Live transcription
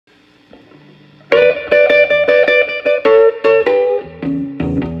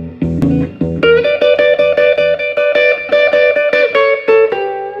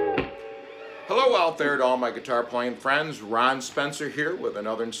guitar playing friends. Ron Spencer here with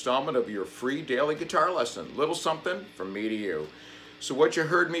another installment of your free daily guitar lesson. Little something from me to you. So what you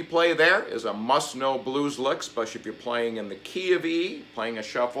heard me play there is a must-know blues lick, especially if you're playing in the key of E, playing a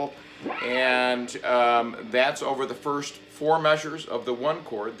shuffle. And that's over the first 4 measures of the 1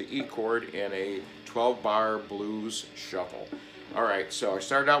 chord, the E chord, in a 12-bar blues shuffle. All right, so I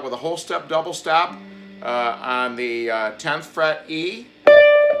started out with a whole step double stop on the 10th fret E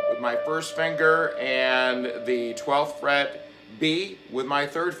with my first finger and the 12th fret B with my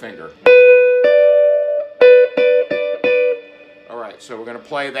 3rd finger. All right, so we're going to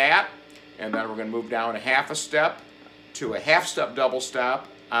play that, and then we're going to move down a half a step to a half step double stop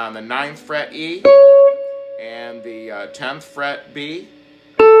on the 9th fret E and the 10th fret B.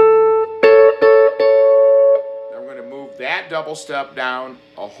 Then we're going to move that double step down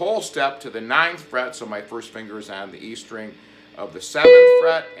a whole step to the 9th fret, so my first finger is on the E string of the 7th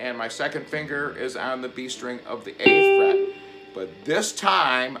fret and my second finger is on the B string of the 8th fret. But this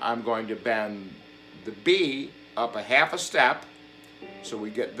time I'm going to bend the B up a half a step so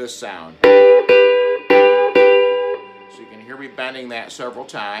we get this sound. So you can hear me bending that several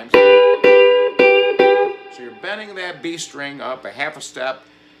times. So you're bending that B string up a half a step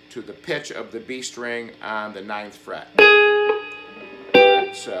to the pitch of the B string on the 9th fret.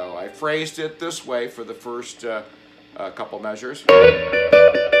 Right, so I phrased it this way for the first couple measures. And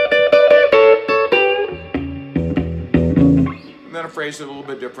then I phrased it a little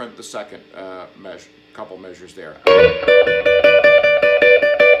bit different the second couple measures there.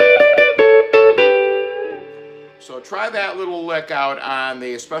 So try that little lick out on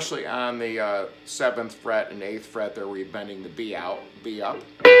the, especially on the 7th fret and 8th fret there where you're bending the B up. You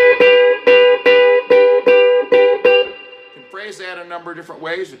can phrase that a number of different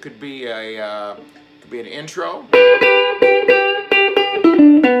ways. It could be an intro,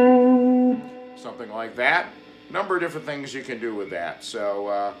 something like that. A number of different things you can do with that.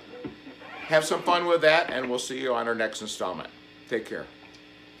 So have some fun with that, and we'll see you on our next installment. Take care.